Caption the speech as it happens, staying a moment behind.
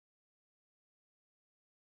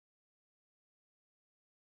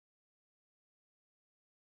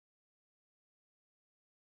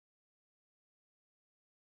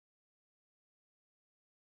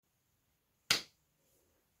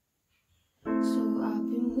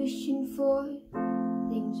been wishing for,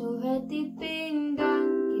 things already been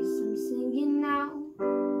done. Guess I'm singing now,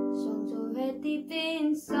 songs already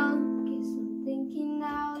been sung. Guess I'm thinking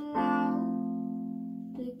out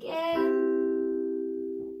loud again.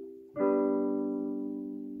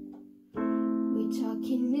 We're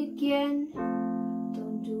talking again,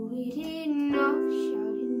 don't do it enough,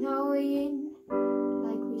 shouting our way in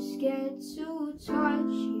like we're scared to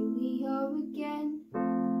touch. Here we are again,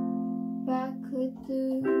 back at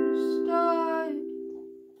the start.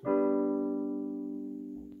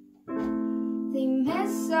 They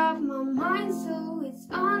mess up my mind so it's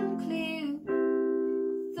unclear.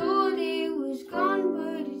 Thought it was gone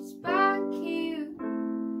but it's back here.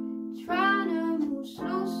 Trying to move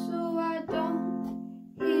slow so I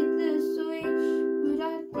don't hit the switch, but I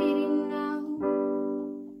didn't now.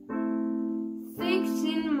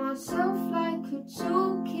 Fixing myself like a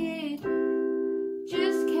toolkit,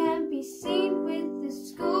 just can't be seen with the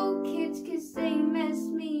school kids, cause they mess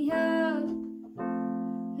me up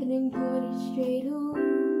and ignored it straight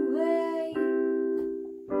away.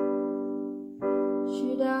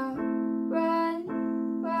 Should I run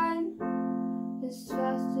as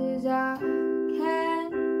fast as I can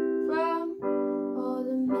from all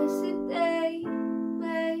the mess that they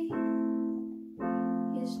made?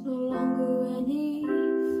 It's no longer any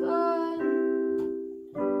fun.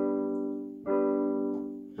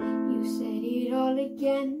 You said it all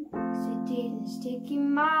again, cause it didn't stick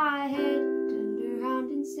in my head. Turned around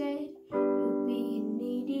and said, you'll be an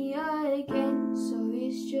idiot again. So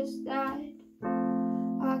it's just that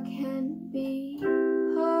I can't be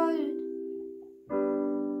heard.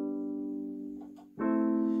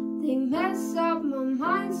 They mess up my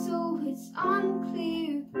mind so it's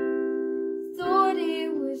unclear. Thought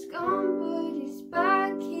it was gone but it's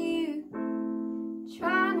back here.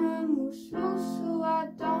 Trying to move slow so I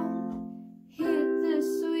don't hit the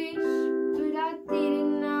switch, but I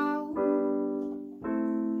didn't now.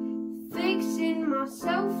 Fixing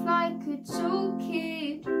myself like a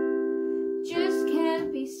toolkit, just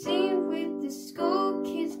can't be seen with the school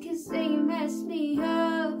kids, cause they mess me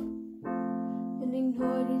up and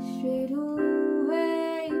ignored it straight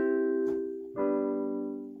away.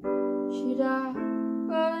 Should I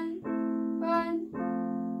run?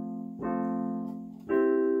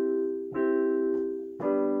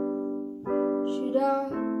 Should I